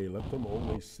 Nay, let them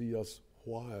only see us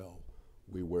while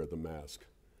we wear the mask.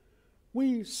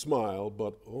 We smile,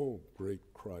 but, oh, great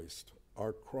Christ,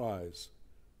 our cries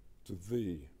to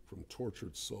thee from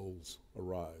tortured souls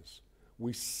arise.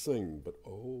 We sing, but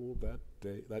oh, that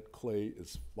day, that clay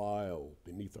is vile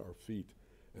beneath our feet,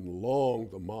 and long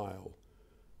the mile.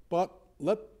 But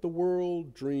let the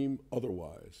world dream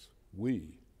otherwise.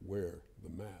 We wear the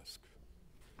mask.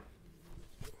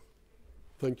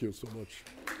 Thank you so much.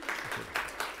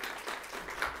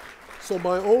 So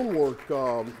my own work,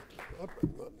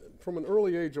 from an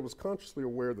early age, I was consciously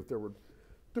aware that there were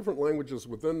different languages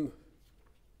within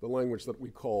the language that we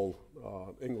call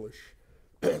English,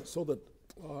 so that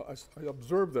I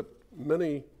observed that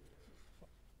many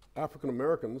African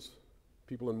Americans,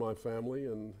 people in my family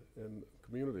and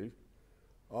community,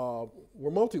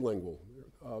 were multilingual.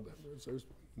 There's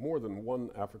more than one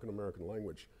African American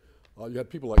language. You had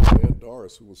people like my Aunt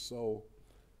Doris, who was so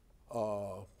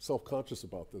self-conscious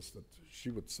about this that she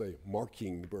would say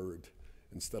 "marking-bird"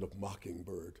 instead of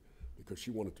 "mockingbird" because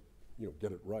she wanted to,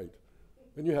 get it right.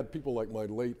 Then you had people like my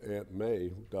late Aunt May,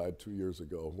 who died 2 years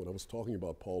ago. When I was talking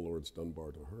about Paul Laurence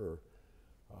Dunbar to her,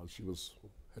 she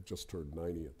had just turned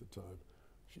 90 at the time.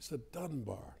 She said,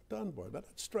 Dunbar, that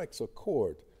strikes a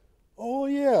chord. Oh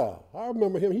yeah, I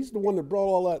remember him. He's the one that brought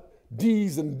all that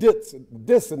D's and dits and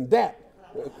this and that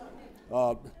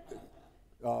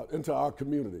into our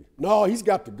community. No, he's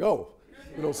got to go.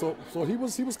 So he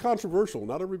was controversial.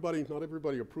 Not everybody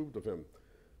approved of him.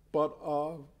 But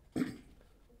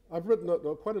I've written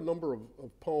quite a number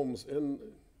of poems in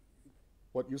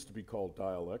what used to be called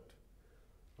dialect,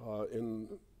 in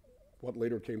what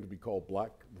later came to be called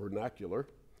Black vernacular,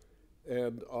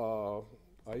 and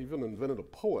I even invented a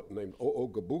poet named O.O.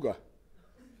 Gabuga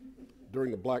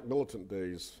during the Black militant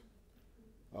days,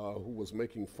 who was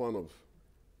making fun of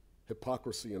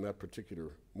hypocrisy in that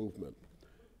particular movement.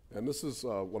 And this is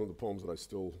one of the poems that I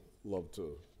still love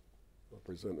to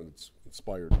present, and it's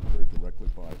inspired very directly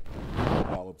by the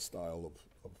ballad style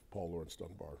of Paul Laurence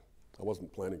Dunbar. I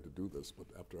wasn't planning to do this, but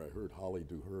after I heard Holly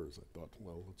do hers, I thought,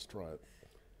 well, let's try it.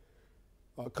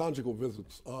 Conjugal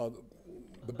visits.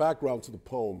 The background to the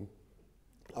poem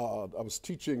I was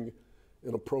teaching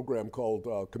in a program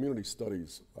called Community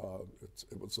Studies.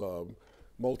 It was a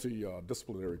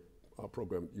multidisciplinary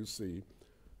program at UC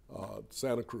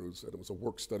Santa Cruz, and it was a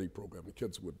work-study program.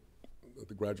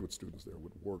 The graduate students there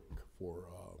would work for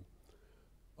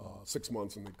 6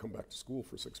 months, and they'd come back to school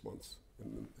for 6 months,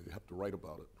 and then they'd have to write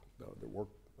about it, their work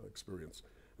experience.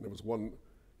 And there was one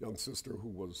young sister who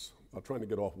was trying to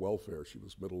get off welfare. She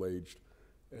was middle-aged,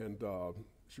 and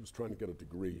she was trying to get a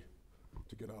degree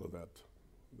to get out of that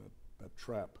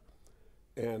trap.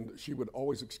 And she would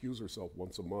always excuse herself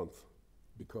once a month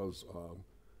because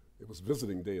it was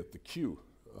visiting day at the Q.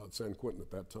 San Quentin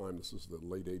at that time, this is the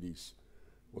late 80s,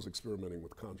 was experimenting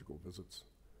with conjugal visits.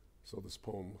 So this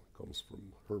poem comes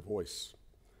from her voice.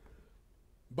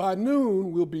 By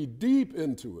noon, we'll be deep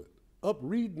into it, up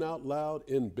reading out loud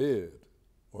in bed,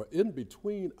 or in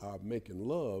between our making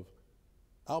love,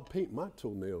 I'll paint my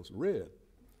toenails red.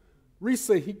 Reese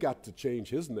say he got to change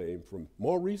his name from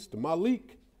Maurice to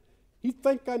Malik. He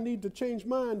think I need to change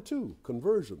mine too,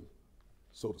 conversion,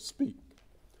 so to speak.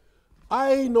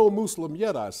 I ain't no Muslim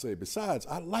yet, I say. Besides,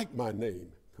 I like my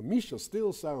name. Kamisha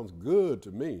still sounds good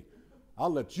to me. I'll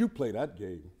let you play that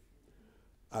game.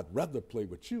 I'd rather play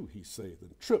with you, he say,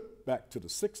 than trip back to the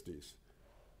 60s.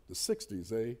 The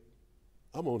 60s, eh?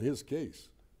 I'm on his case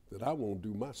that I won't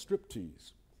do my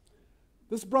striptease.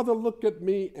 This brother look at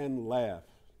me and laugh.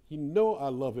 He know I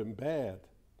love him bad.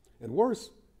 And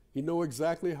worse, he know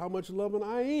exactly how much loving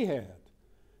I ain't had.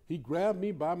 He grabbed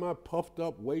me by my puffed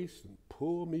up waist and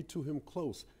pulled me to him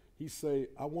close. He say,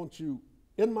 I want you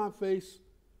in my face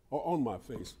or on my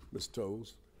face, Miss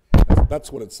Toes.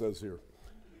 That's what it says here.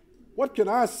 What can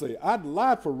I say? I'd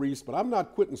lie for Reese, but I'm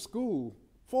not quitting school.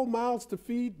 4 mouths to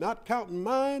feed, not counting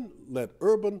mine, let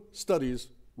urban studies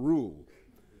rule.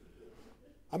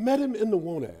 I met him in the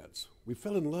want ads. We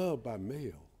fell in love by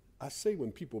mail. I say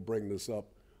when people bring this up,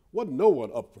 wasn't no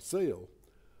one up for sale.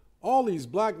 All these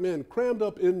black men crammed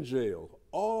up in jail,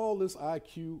 all this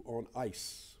IQ on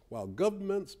ice, while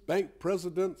governments, bank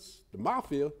presidents, the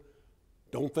mafia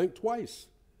don't think twice.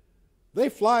 They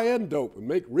fly in dope and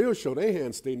make real sure their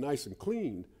hands stay nice and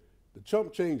clean. The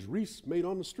chump change Reese made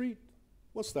on the street,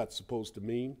 what's that supposed to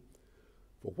mean?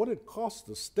 For what it costs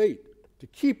the state to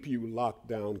keep you locked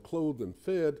down, clothed and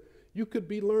fed, you could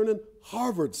be learning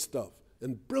Harvard stuff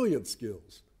and brilliant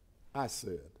skills. I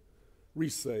said,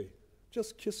 Reese say,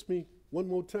 just kiss me one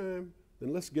more time,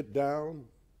 then let's get down,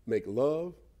 make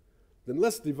love, then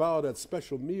let's devour that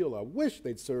special meal I wish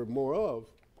they'd serve more of.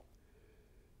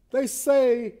 They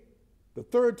say the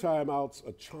third time out's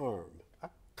a charm. I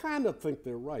kind of think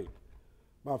they're right.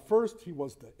 My first, he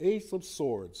was the ace of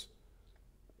swords,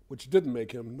 which didn't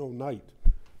make him no knight.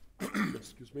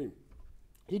 Excuse me.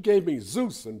 He gave me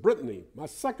Zeus and Brittany. My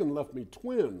second left me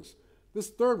twins. This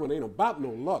third one ain't about no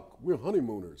luck. We're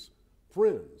honeymooners,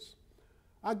 friends.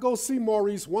 I go see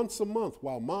Maurice once a month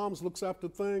while Moms looks after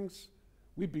things.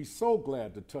 We'd be so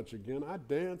glad to touch again. I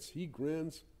dance, he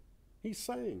grins, he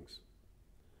sings.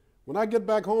 When I get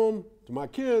back home to my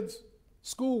kids,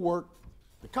 schoolwork,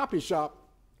 the copy shop,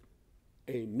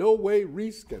 ain't no way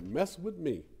Reese can mess with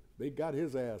me. They got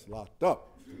his ass locked up.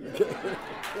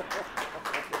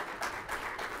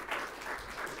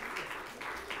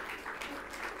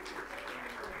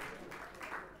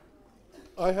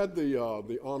 I had the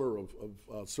honor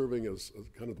of serving as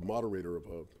kind of the moderator of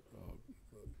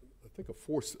I think a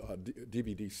 4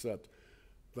 DVD set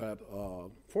that a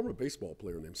former baseball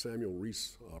player named Samuel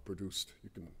Reese produced. You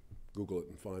can Google it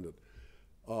and find it.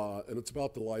 And it's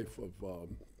about the life of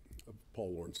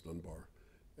Paul Laurence Dunbar.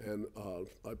 And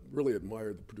I really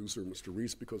admired the producer, Mr.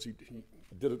 Reese, because he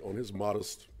did it on his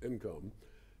modest income.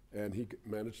 And he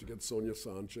managed to get Sonia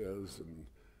Sanchez and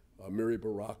Miri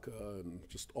Baraka and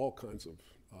just all kinds of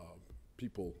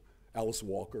people, Alice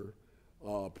Walker,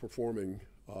 performing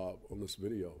on this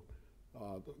video,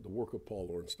 the work of Paul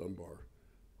Laurence Dunbar,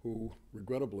 who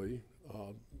regrettably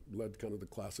led kind of the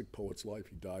classic poet's life.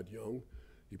 He died young,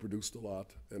 he produced a lot,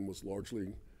 and was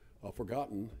largely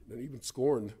forgotten and even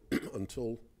scorned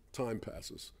until time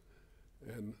passes.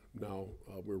 And now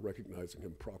we're recognizing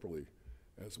him properly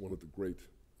as one of the great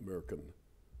American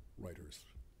writers.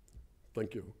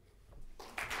 Thank you.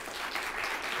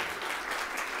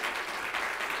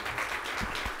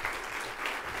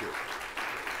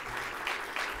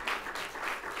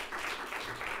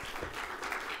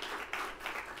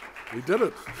 We did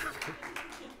it.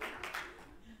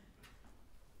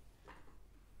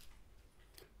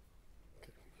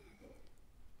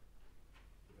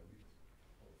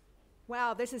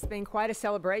 Wow, this has been quite a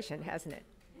celebration, hasn't it?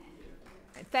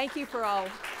 And thank you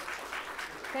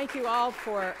all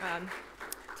for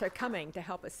coming to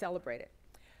help us celebrate it.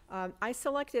 I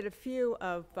selected a few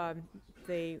of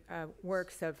the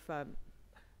works of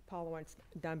Paul Laurence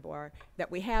Dunbar that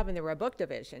we have in the Rare Book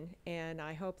division, and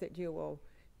I hope that you will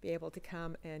be able to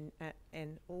come and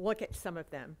look at some of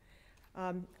them.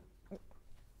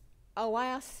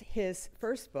 Alas, his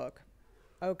first book,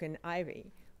 Oak and Ivy,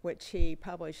 which he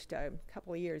published a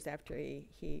couple of years after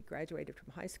he graduated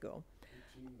from high school.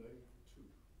 1892.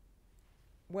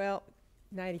 Well,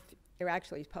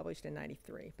 actually, he's published in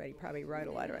 93, but he probably wrote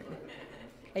a letter in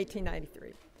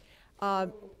 1893.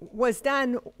 Was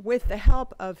done with the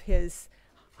help of his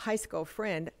high school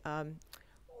friend,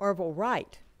 Orville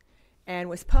Wright, and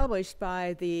was published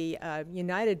by the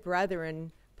United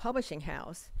Brethren Publishing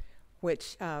House,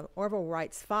 which Orville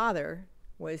Wright's father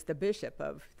was the bishop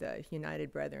of the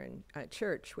United Brethren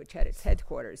Church, which had its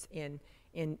headquarters in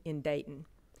Dayton.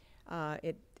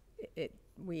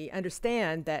 We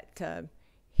understand that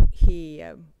he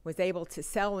was able to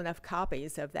sell enough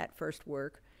copies of that first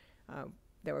work.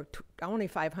 There were only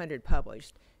 500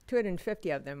 published.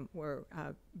 250 of them were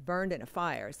burned in a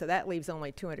fire, so that leaves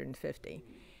only 250.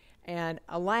 And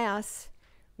alas,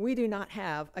 we do not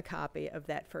have a copy of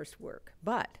that first work.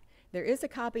 But there is a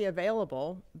copy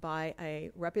available by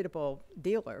a reputable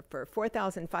dealer for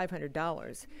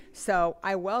 $4,500. So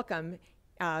I welcome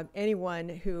anyone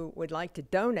who would like to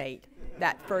donate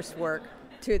that first work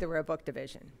to the Rare Book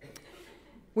division.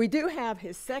 We do have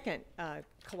his second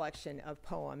collection of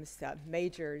poems,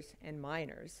 Majors and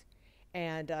Minors,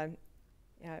 and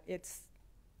it's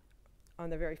on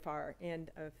the very far end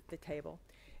of the table.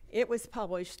 It was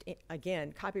published,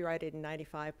 again, copyrighted in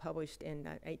 95, published in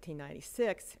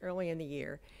 1896, early in the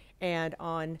year, and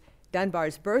on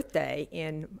Dunbar's birthday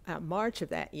in March of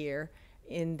that year,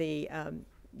 in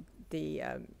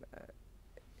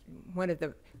one of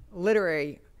the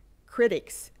literary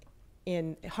critics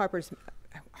in Harper's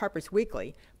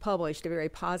Weekly published a very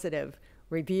positive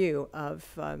review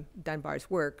of Dunbar's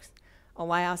works,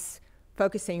 alas,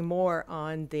 focusing more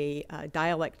on the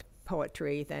dialect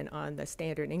poetry than on the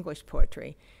standard English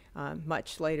poetry,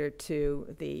 much later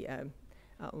to the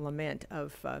lament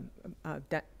of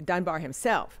Dunbar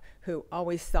himself, who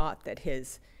always thought that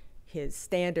his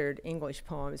standard English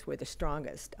poems were the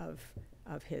strongest of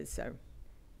his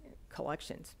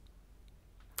collections.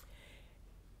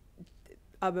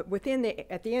 But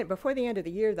before the end of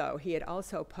the year, though, he had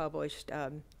also published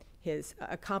a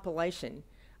compilation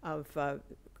of the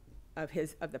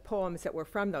poems that were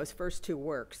from those first two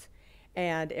works,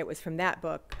 and it was from that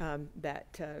book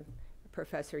that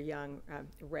Professor Young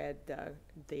read the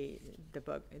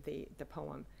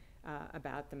poem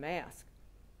about the mask.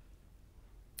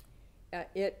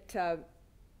 It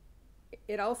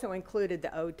also included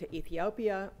the Ode to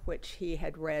Ethiopia, which he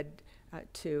had read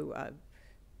to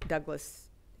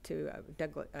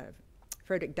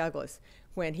Frederick Douglass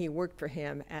when he worked for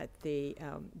him at the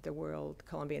World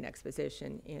Columbian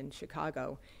Exposition in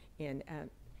Chicago in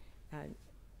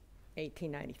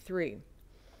 1893,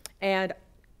 and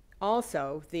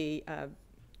also the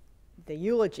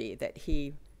eulogy that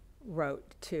he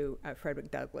wrote to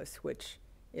Frederick Douglass, which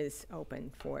is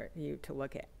open for you to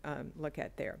look at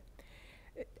there.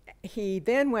 He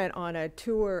then went on a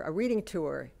reading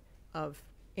tour of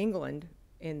England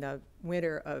in the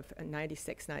winter of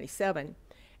 96, 97,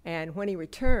 and when he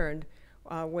returned,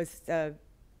 was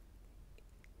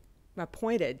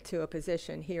appointed to a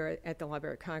position here at the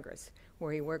Library of Congress,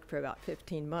 where he worked for about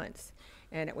 15 months.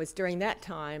 And it was during that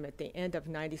time, at the end of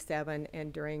 97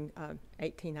 and during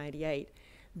 1898,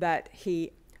 that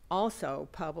he also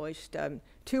published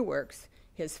two works.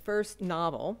 His first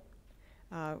novel,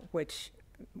 which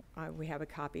we have a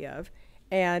copy of,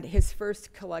 and his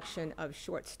first collection of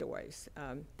short stories,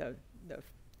 the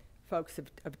Folks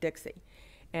of Dixie.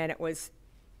 And it was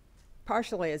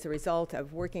partially as a result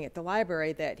of working at the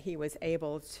library that he was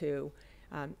able to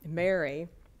marry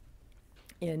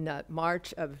in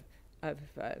March of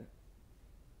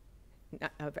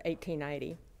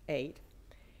 1898.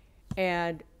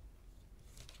 And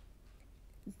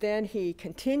then he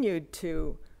continued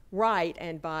to write,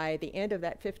 and by the end of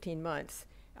that 15 months,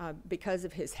 because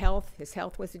of his health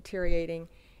was deteriorating,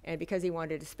 and because he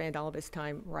wanted to spend all of his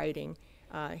time writing,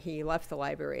 he left the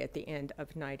library at the end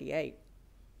of 98.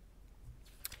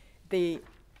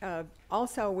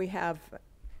 Also, we have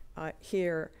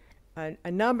here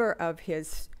a number of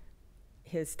his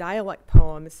dialect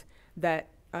poems that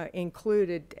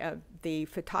included the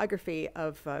photography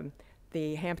of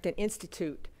the Hampton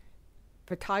Institute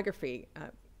Photography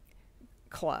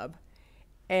Club,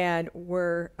 and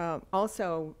were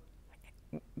also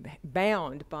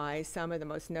bound by some of the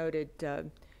most noted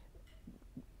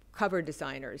cover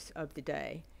designers of the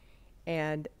day.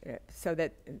 And so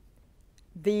that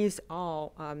these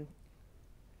all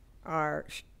are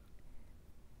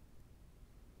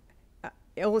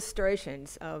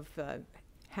illustrations of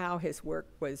how his work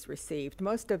was received.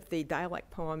 Most of the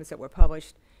dialect poems that were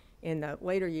published in the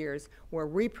later years were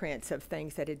reprints of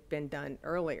things that had been done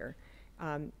earlier.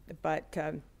 And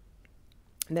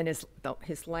then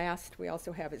we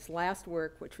also have his last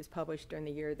work, which was published during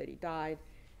the year that he died,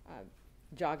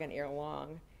 Joggin' Ere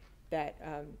Long,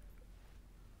 that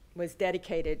was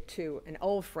dedicated to an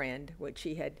old friend, which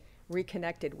he had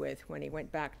reconnected with when he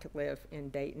went back to live in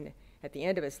Dayton at the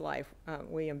end of his life,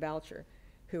 William Belcher,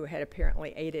 who had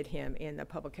apparently aided him in the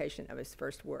publication of his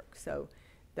first work. So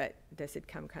that this had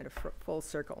come kind of full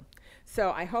circle.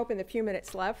 So I hope in the few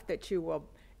minutes left that you will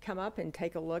come up and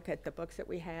take a look at the books that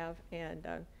we have. And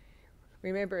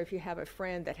remember, if you have a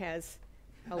friend that has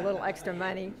a little extra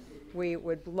money, we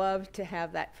would love to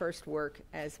have that first work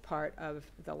as part of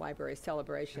the library's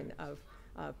celebration of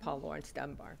Paul Laurence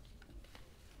Dunbar.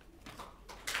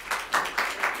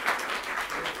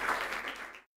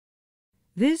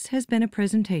 This has been a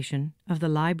presentation of the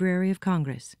Library of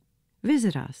Congress.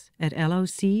 Visit us at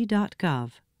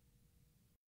loc.gov.